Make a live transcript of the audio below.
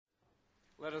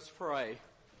Let us pray.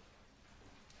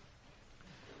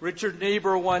 Richard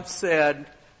Niebuhr once said,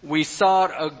 "We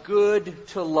sought a good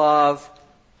to love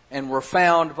and were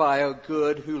found by a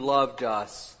good who loved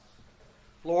us."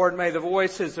 Lord, may the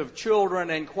voices of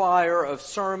children and choir of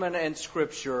sermon and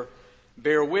scripture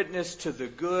bear witness to the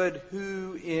good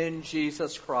who in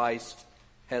Jesus Christ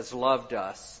has loved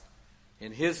us.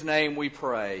 In His name we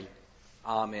pray.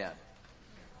 Amen.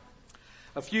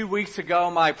 A few weeks ago,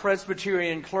 my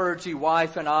Presbyterian clergy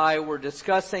wife and I were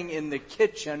discussing in the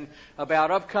kitchen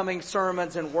about upcoming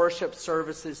sermons and worship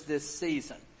services this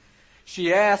season.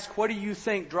 She asked, "What do you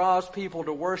think draws people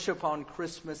to worship on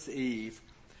Christmas Eve?"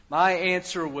 My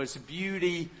answer was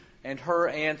beauty, and her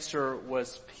answer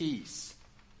was peace.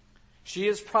 She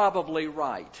is probably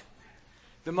right.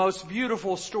 The most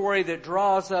beautiful story that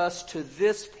draws us to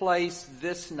this place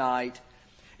this night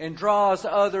and draws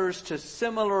others to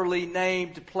similarly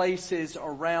named places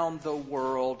around the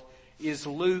world is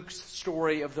Luke's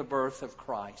story of the birth of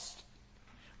Christ.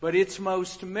 But its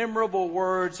most memorable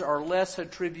words are less a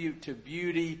tribute to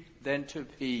beauty than to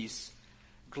peace.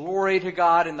 Glory to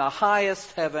God in the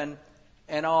highest heaven,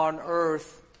 and on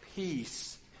earth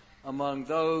peace among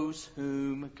those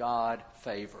whom God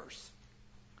favors.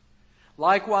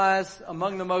 Likewise,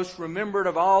 among the most remembered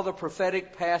of all the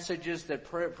prophetic passages that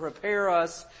prepare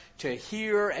us to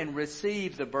hear and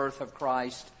receive the birth of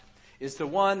Christ is the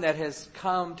one that has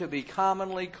come to be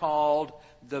commonly called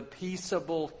the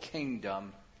peaceable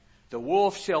kingdom. The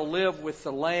wolf shall live with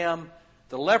the lamb,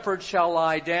 the leopard shall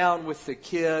lie down with the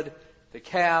kid, the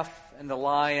calf and the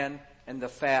lion and the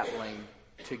fatling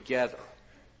together.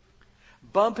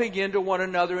 Bumping into one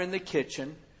another in the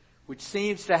kitchen, which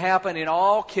seems to happen in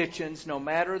all kitchens no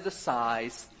matter the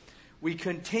size, we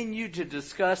continue to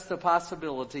discuss the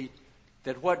possibility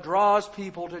that what draws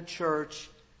people to church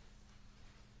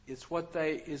is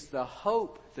the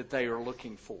hope that they are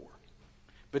looking for.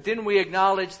 But then we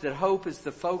acknowledge that hope is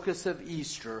the focus of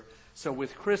Easter, so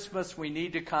with Christmas we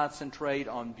need to concentrate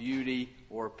on beauty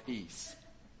or peace.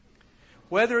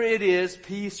 Whether it is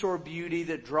peace or beauty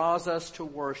that draws us to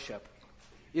worship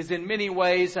is in many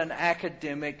ways an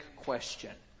academic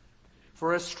question.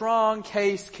 For a strong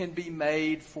case can be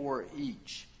made for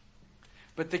each.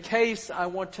 But the case I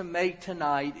want to make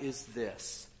tonight is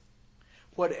this: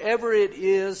 whatever it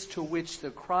is to which the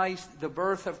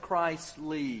birth of Christ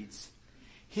leads,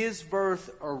 His birth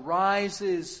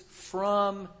arises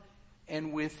from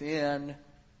and within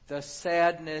the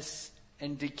sadness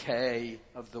and decay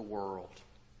of the world.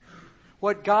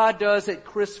 What God does at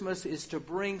Christmas is to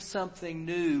bring something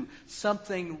new,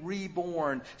 something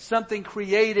reborn, something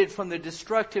created from the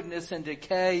destructiveness and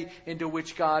decay into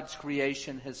which God's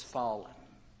creation has fallen.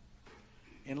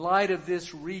 In light of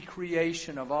this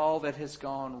recreation of all that has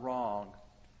gone wrong,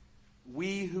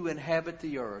 we who inhabit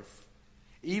the earth,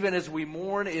 even as we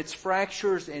mourn its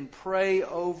fractures and pray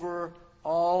over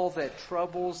all that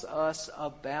troubles us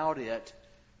about it,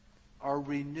 are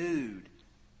renewed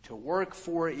to work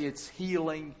for its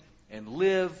healing and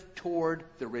live toward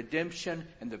the redemption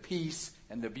and the peace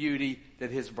and the beauty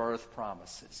that His birth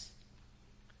promises.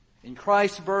 In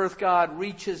Christ's birth, God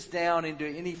reaches down into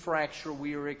any fracture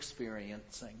we are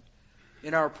experiencing,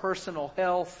 in our personal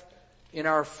health, in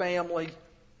our family,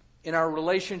 in our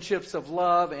relationships of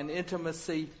love and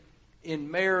intimacy, in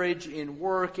marriage, in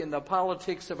work, in the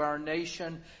politics of our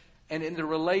nation, and in the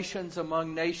relations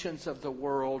among nations of the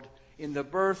world. In the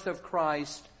birth of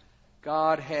Christ,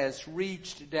 God has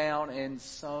reached down and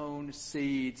sown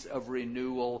seeds of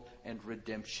renewal and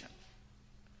redemption.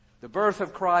 The birth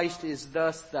of Christ is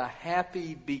thus the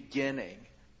happy beginning,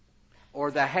 or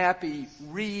the happy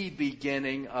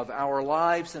re-beginning of our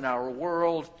lives in our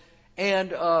world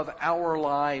and of our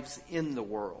lives in the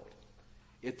world.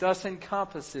 It thus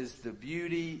encompasses the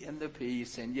beauty and the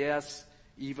peace, and yes,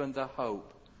 even the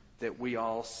hope that we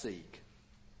all seek.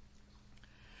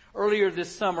 Earlier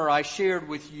this summer, I shared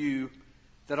with you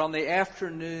that on the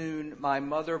afternoon my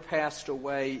mother passed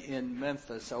away in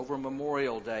Memphis over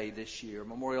Memorial Day this year,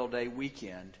 Memorial Day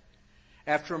weekend.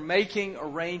 After making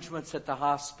arrangements at the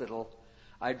hospital,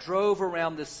 I drove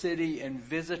around the city and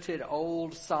visited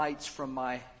old sites from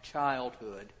my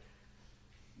childhood,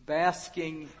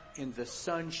 basking in the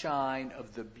sunshine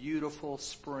of the beautiful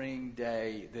spring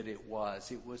day that it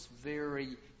was. It was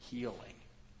very healing.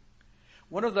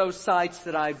 One of those sites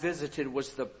that I visited was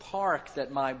the park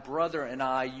that my brother and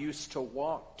I used to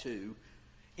walk to,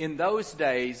 in those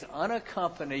days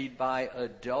unaccompanied by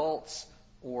adults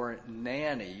or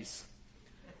nannies,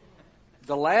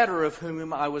 the latter of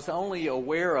whom I was only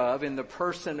aware of in the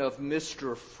person of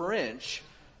Mr. French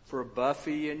for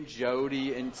Buffy and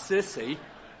Jody and Sissy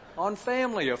on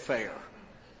Family Affair.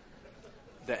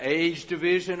 The age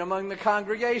division among the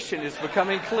congregation is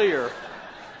becoming clear.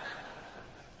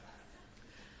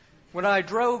 When I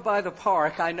drove by the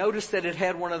park, I noticed that it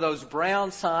had one of those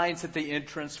brown signs at the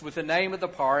entrance with the name of the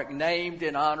park, named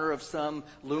in honor of some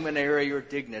luminary or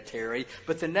dignitary.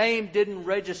 But the name didn't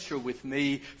register with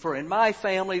me, for in my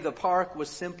family the park was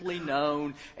simply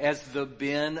known as the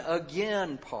Ben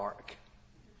Again Park.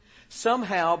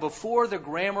 Somehow, before the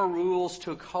grammar rules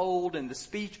took hold and the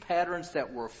speech patterns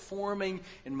that were forming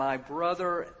in my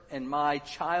brother and my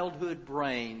childhood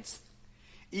brains,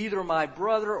 either my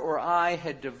brother or I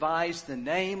had devised the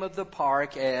name of the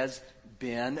park as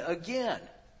Ben Again.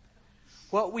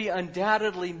 What we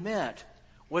undoubtedly meant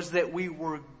was that we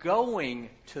were going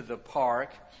to the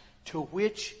park to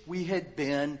which we had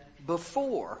been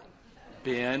before.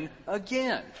 Ben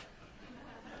Again.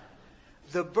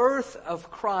 The birth of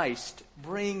Christ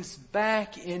brings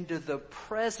back into the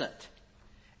present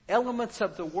elements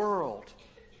of the world,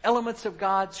 elements of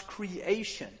God's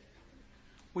creation,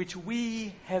 which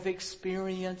we have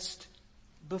experienced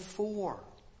before.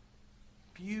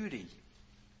 Beauty,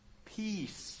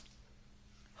 peace,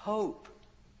 hope.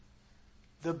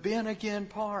 The Ben Again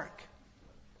Park.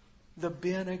 The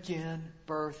Ben Again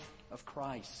birth of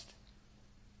Christ.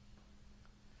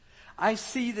 I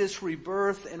see this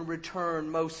rebirth and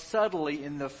return most subtly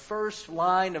in the first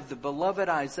line of the beloved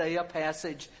Isaiah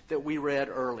passage that we read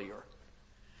earlier.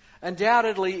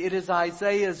 Undoubtedly, it is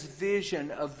Isaiah's vision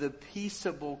of the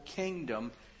peaceable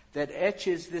kingdom that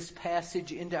etches this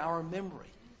passage into our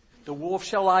memory. The wolf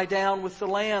shall lie down with the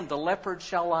lamb, the leopard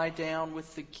shall lie down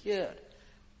with the kid.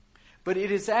 But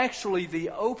it is actually the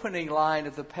opening line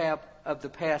of the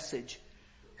passage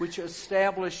which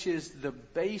establishes the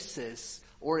basis,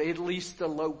 or at least the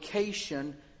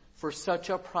location, for such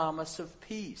a promise of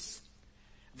peace.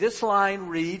 This line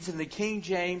reads in the King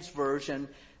James Version,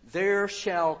 "There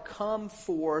shall come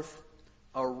forth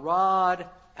a rod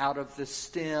out of the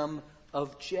stem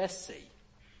of Jesse,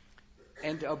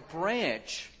 and a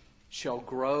branch shall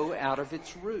grow out of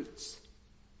its roots."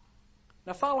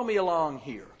 Now follow me along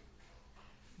here.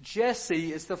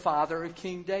 Jesse is the father of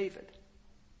King David.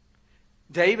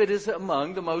 David is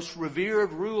among the most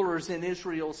revered rulers in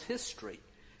Israel's history,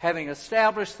 having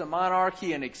established the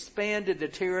monarchy and expanded the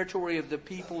territory of the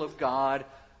people of God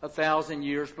 1,000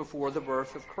 years before the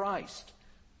birth of Christ.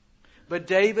 But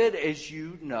David, as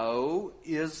you know,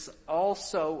 is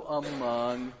also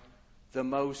among the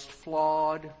most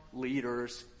flawed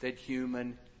leaders that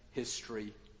human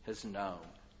history has known.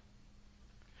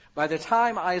 By the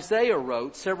time Isaiah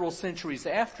wrote, several centuries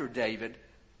after David,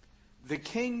 the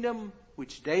kingdom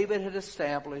which David had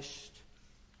established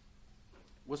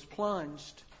was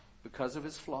plunged, because of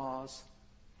his flaws,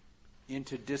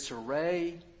 into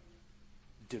disarray,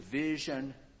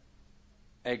 division,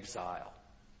 exile.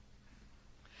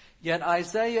 Yet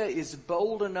Isaiah is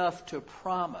bold enough to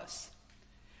promise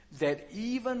that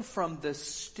even from the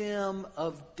stem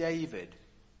of David,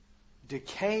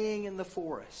 decaying in the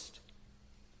forest,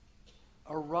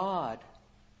 a rod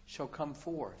shall come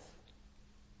forth,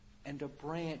 and a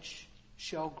branch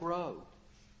shall grow.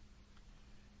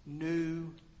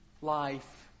 New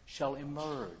life shall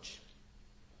emerge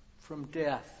from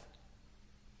death,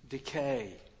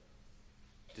 decay,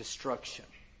 destruction.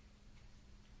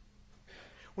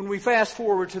 When we fast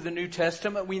forward to the New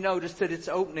Testament, we notice that its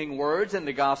opening words in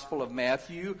the Gospel of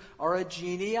Matthew are a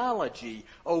genealogy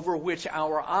over which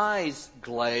our eyes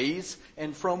glaze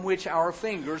and from which our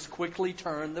fingers quickly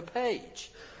turn the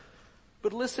page.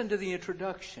 But listen to the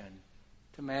introduction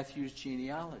to Matthew's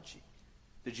genealogy.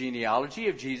 The genealogy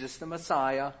of Jesus the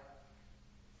Messiah,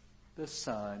 the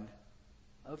son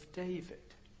of David,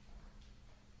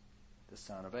 the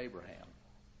son of Abraham.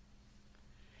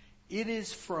 It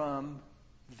is from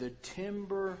the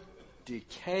timber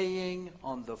decaying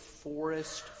on the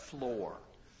forest floor,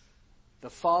 the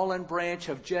fallen branch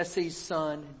of Jesse's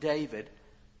son David,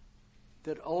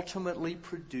 that ultimately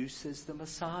produces the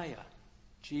Messiah,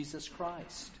 Jesus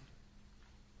Christ,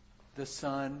 the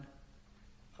son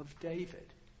of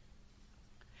David.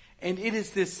 And it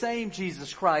is this same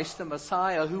Jesus Christ, the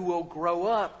Messiah, who will grow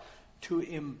up to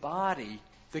embody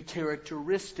the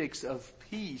characteristics of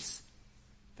peace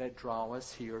that draw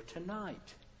us here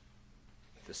tonight.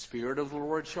 The Spirit of the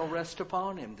Lord shall rest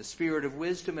upon him, the Spirit of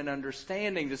wisdom and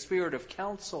understanding, the Spirit of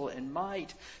counsel and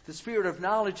might, the Spirit of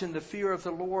knowledge and the fear of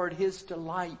the Lord. His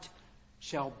delight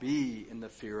shall be in the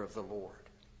fear of the Lord.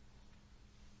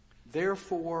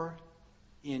 Therefore,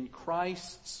 in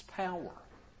Christ's power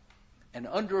and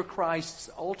under Christ's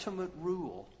ultimate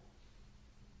rule,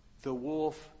 the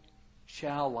wolf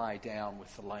shall lie down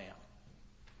with the lamb.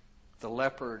 The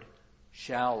leopard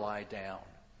shall lie down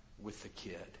with the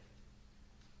kid.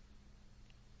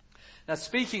 Now,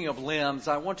 speaking of limbs,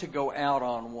 I want to go out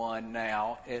on one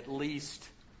now, at least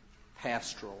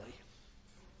pastorally.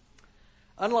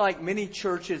 Unlike many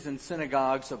churches and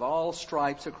synagogues of all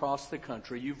stripes across the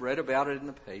country, you've read about it in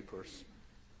the papers,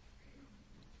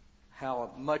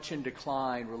 how much in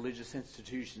decline religious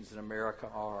institutions in America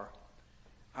are.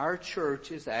 Our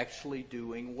church is actually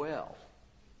doing well.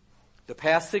 The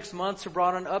past 6 months have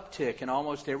brought an uptick in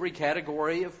almost every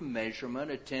category of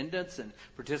measurement, attendance and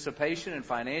participation and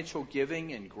financial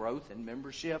giving and growth and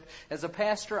membership. As a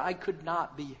pastor, I could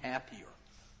not be happier.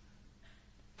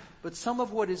 But some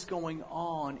of what is going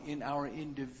on in our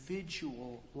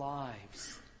individual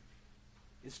lives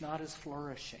is not as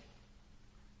flourishing.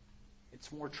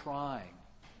 It's more trying,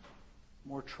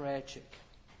 more tragic.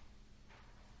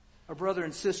 A brother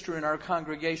and sister in our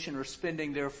congregation are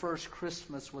spending their first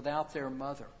Christmas without their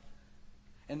mother.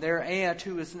 And their aunt,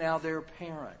 who is now their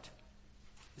parent,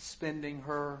 is spending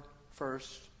her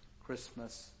first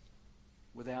Christmas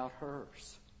without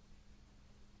hers.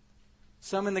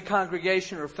 Some in the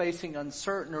congregation are facing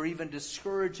uncertain or even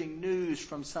discouraging news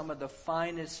from some of the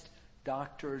finest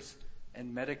doctors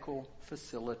and medical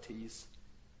facilities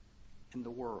in the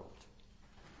world.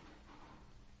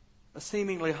 A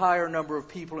seemingly higher number of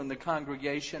people in the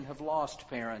congregation have lost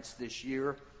parents this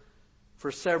year.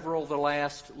 For several, the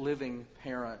last living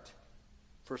parent.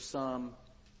 For some,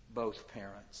 both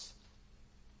parents.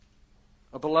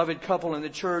 A beloved couple in the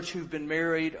church who've been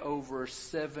married over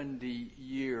 70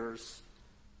 years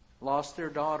lost their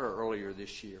daughter earlier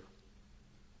this year.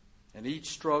 And each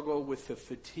struggle with the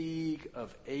fatigue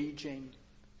of aging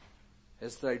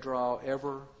as they draw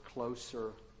ever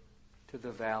closer to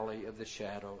the valley of the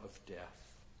shadow of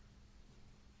death.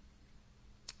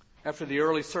 After the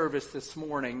early service this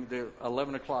morning, the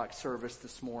 11 o'clock service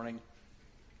this morning,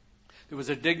 there was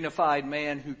a dignified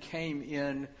man who came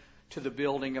in to the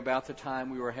building about the time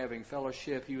we were having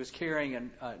fellowship. He was carrying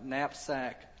a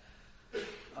knapsack,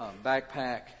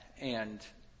 backpack, and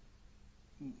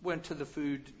went to the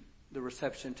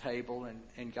reception table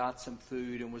and got some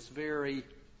food and was very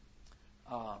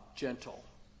gentle.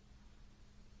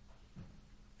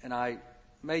 And I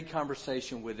made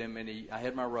conversation with him, and I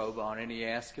had my robe on, and he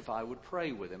asked if I would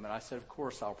pray with him. And I said, of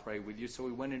course I'll pray with you. So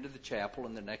we went into the chapel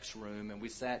in the next room, and we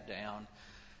sat down.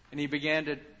 And he began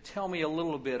to tell me a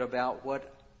little bit about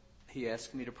what he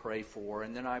asked me to pray for.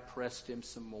 And then I pressed him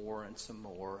some more,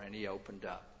 and he opened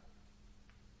up.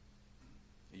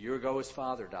 A year ago, his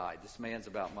father died. This man's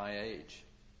about my age.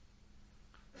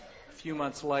 A few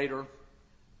months later,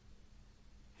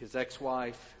 his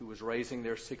ex-wife, who was raising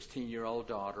their 16-year-old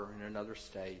daughter in another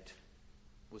state,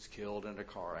 was killed in a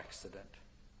car accident.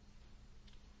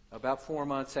 About 4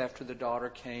 months after the daughter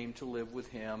came to live with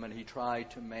him, and he tried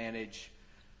to manage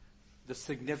the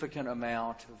significant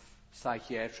amount of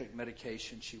psychiatric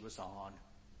medication she was on,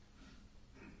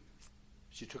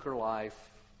 she took her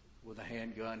life with a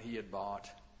handgun he had bought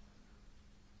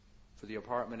for the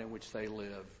apartment in which they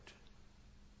lived,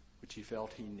 which he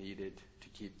felt he needed to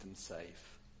keep them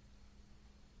safe.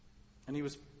 And he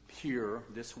was here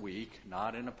this week,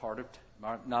 not in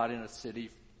a city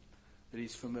that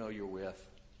he's familiar with,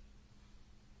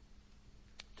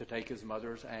 to take his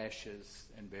mother's ashes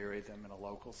and bury them in a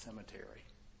local cemetery,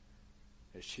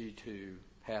 as she too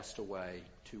passed away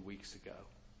 2 weeks ago.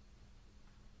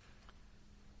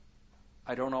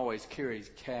 I don't always carry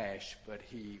cash, but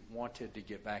he wanted to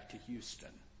get back to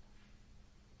Houston,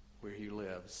 where he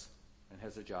lives and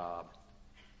has a job.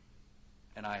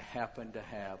 And I happened to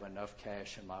have enough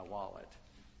cash in my wallet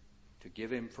to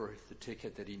give him for the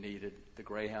ticket that he needed, the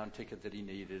Greyhound ticket that he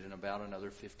needed, and about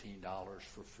another $15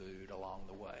 for food along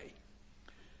the way.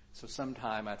 So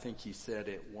sometime, I think he said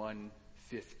at 1:50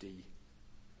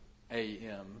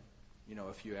 a.m.,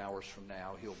 a few hours from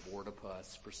now, he'll board a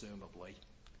bus, presumably,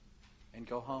 and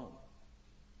go home.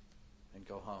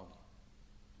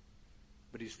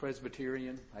 But he's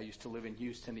Presbyterian. I used to live in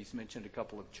Houston. He's mentioned a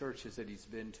couple of churches that he's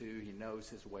been to. He knows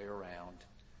his way around.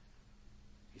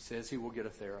 He says he will get a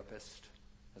therapist,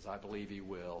 as I believe he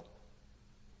will.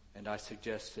 And I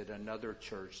suggested another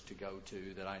church to go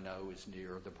to that I know is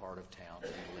near the part of town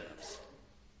that he lives.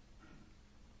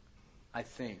 I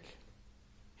think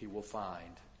he will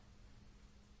find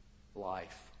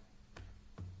life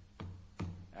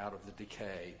out of the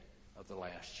decay of the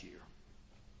last year.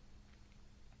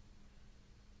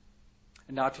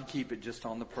 And not to keep it just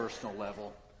on the personal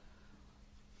level.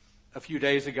 A few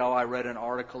days ago, I read an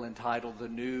article entitled "The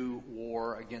New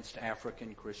War Against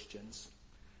African Christians."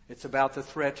 It's about the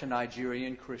threat to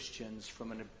Nigerian Christians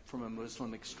from a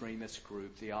Muslim extremist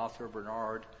group. The author,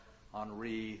 Bernard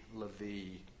Henri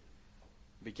Levy,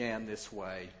 began this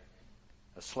way.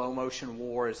 A slow-motion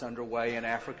war is underway in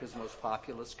Africa's most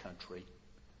populous country.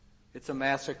 It's a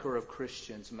massacre of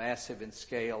Christians, massive in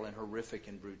scale and horrific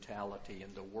in brutality,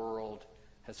 and the world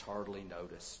has hardly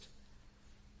noticed.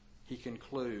 He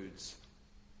concludes,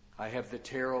 I have the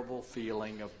terrible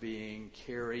feeling of being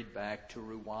carried back to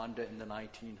Rwanda in the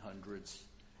 1900s,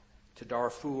 to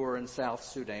Darfur and South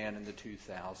Sudan in the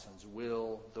 2000s.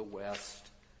 Will the West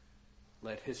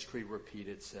let history repeat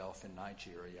itself in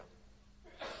Nigeria?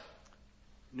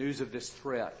 News of this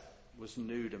threat was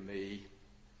new to me,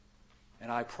 and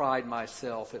I pride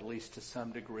myself, at least to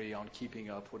some degree, on keeping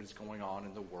up what is going on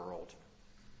in the world.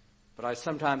 But I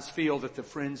sometimes feel that the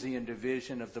frenzy and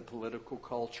division of the political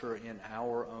culture in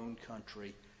our own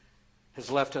country has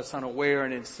left us unaware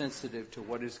and insensitive to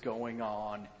what is going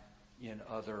on in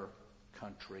other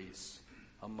countries,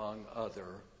 among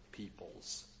other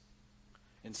peoples.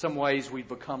 In some ways, we've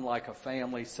become like a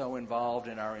family so involved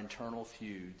in our internal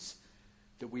feuds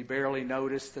that we barely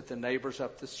notice that the neighbors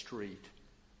up the street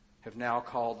have now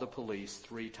called the police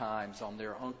 3 times on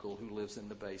their uncle who lives in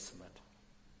the basement,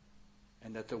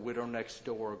 and that the widow next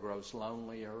door grows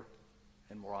lonelier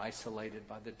and more isolated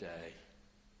by the day.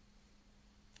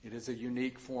 It is a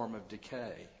unique form of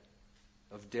decay,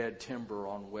 of dead timber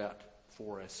on wet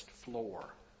forest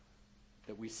floor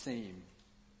that we seem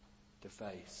to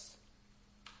face.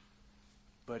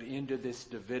 But into this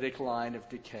Davidic line of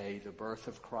decay, the birth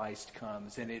of Christ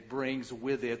comes, and it brings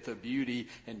with it the beauty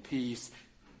and peace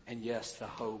and, yes, the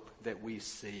hope that we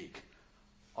seek,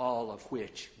 all of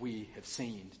which we have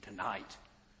seen tonight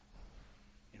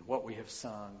in what we have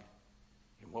sung,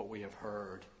 in what we have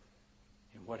heard,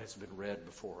 in what has been read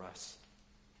before us.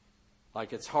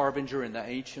 Like its harbinger in the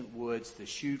ancient woods, the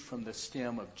shoot from the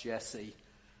stem of Jesse,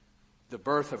 the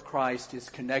birth of Christ is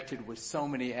connected with so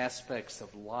many aspects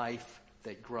of life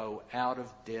that grow out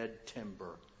of dead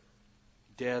timber,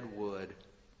 dead wood,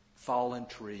 fallen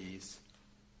trees,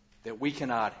 that we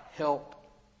cannot help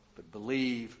but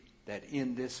believe that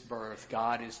in this birth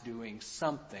God is doing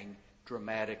something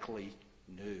dramatically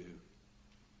new.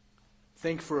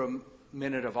 Think for a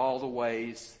minute of all the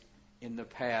ways in the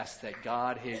past that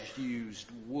God has used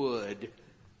wood,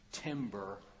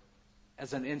 timber,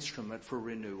 as an instrument for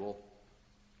renewal.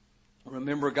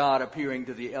 Remember God appearing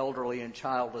to the elderly and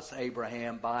childless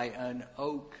Abraham by an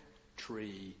oak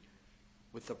tree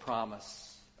with the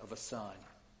promise of a son.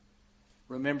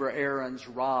 Remember Aaron's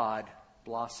rod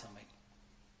blossoming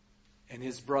and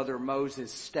his brother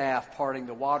Moses' staff parting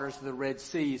the waters of the Red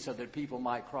Sea so that people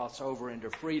might cross over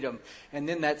into freedom. And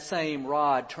then that same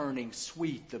rod turning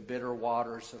sweet the bitter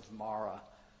waters of Marah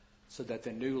so that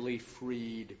the newly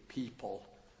freed people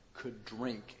could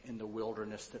drink in the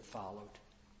wilderness that followed.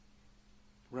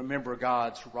 Remember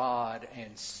God's rod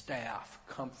and staff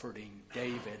comforting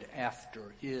David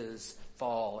after his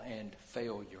fall and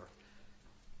failure.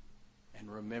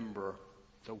 And remember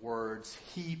the words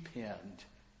he penned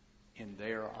in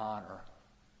their honor,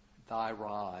 thy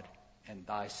rod and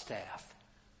thy staff,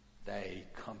 they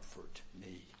comfort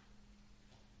me.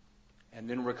 And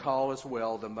then recall as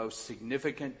well the most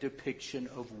significant depiction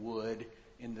of wood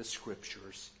in the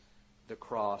Scriptures, the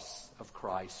cross of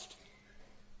Christ.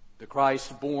 The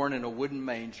Christ born in a wooden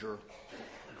manger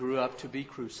grew up to be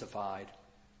crucified,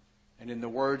 and in the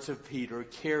words of Peter,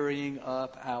 carrying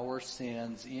up our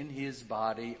sins in his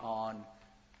body on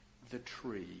the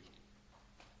tree,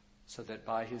 so that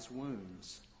by his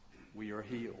wounds we are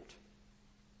healed.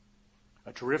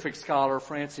 A terrific scholar,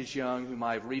 Francis Young, whom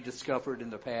I've rediscovered in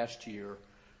the past year,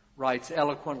 writes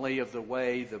eloquently of the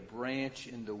way the branch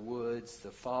in the woods,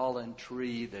 the fallen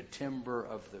tree, the timber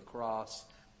of the cross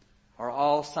are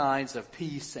all signs of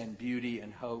peace and beauty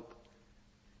and hope.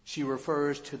 She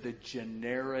refers to the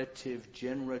generative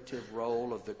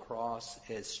role of the cross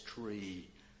as tree,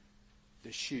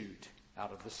 the shoot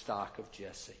out of the stock of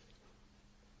Jesse.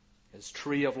 As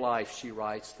tree of life, she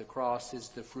writes, the cross is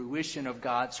the fruition of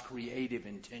God's creative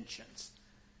intentions,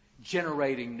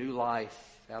 generating new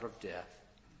life out of death.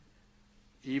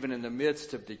 Even in the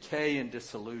midst of decay and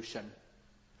dissolution,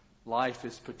 life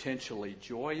is potentially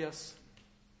joyous,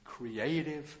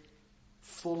 creative,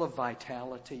 full of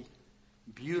vitality,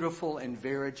 beautiful and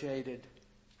variegated,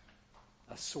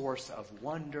 a source of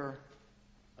wonder,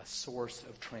 a source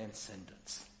of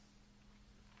transcendence.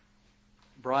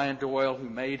 Brian Doyle, who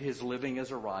made his living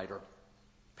as a writer,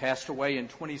 passed away in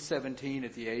 2017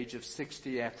 at the age of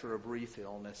 60 after a brief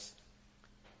illness.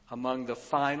 Among the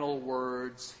final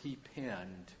words he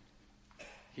penned,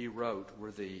 he wrote,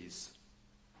 were these: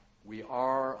 "We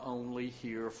are only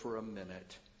here for a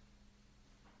minute.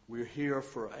 We're here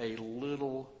for a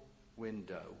little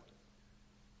window,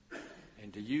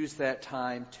 and to use that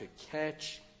time to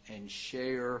catch and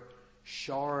share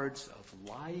shards of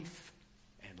life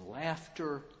and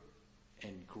laughter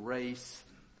and grace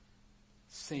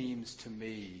seems to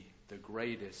me the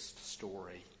greatest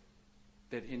story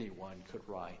that anyone could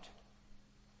write.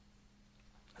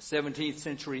 A 17th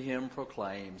century hymn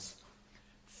proclaims,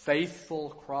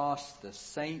 "Faithful cross the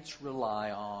saints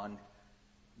rely on,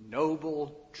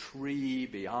 noble tree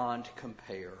beyond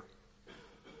compare.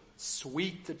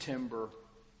 Sweet the timber,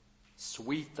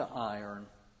 sweet the iron,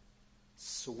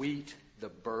 sweet the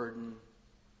burden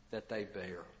that they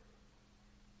bear.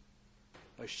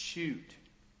 A shoot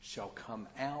shall come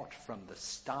out from the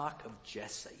stock of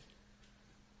Jesse,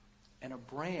 and a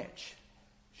branch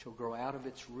shall grow out of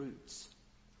its roots.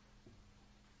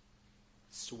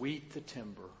 Sweet the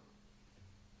timber,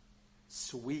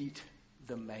 sweet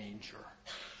the manger,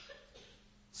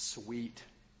 sweet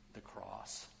the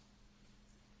cross."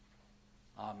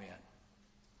 Amen.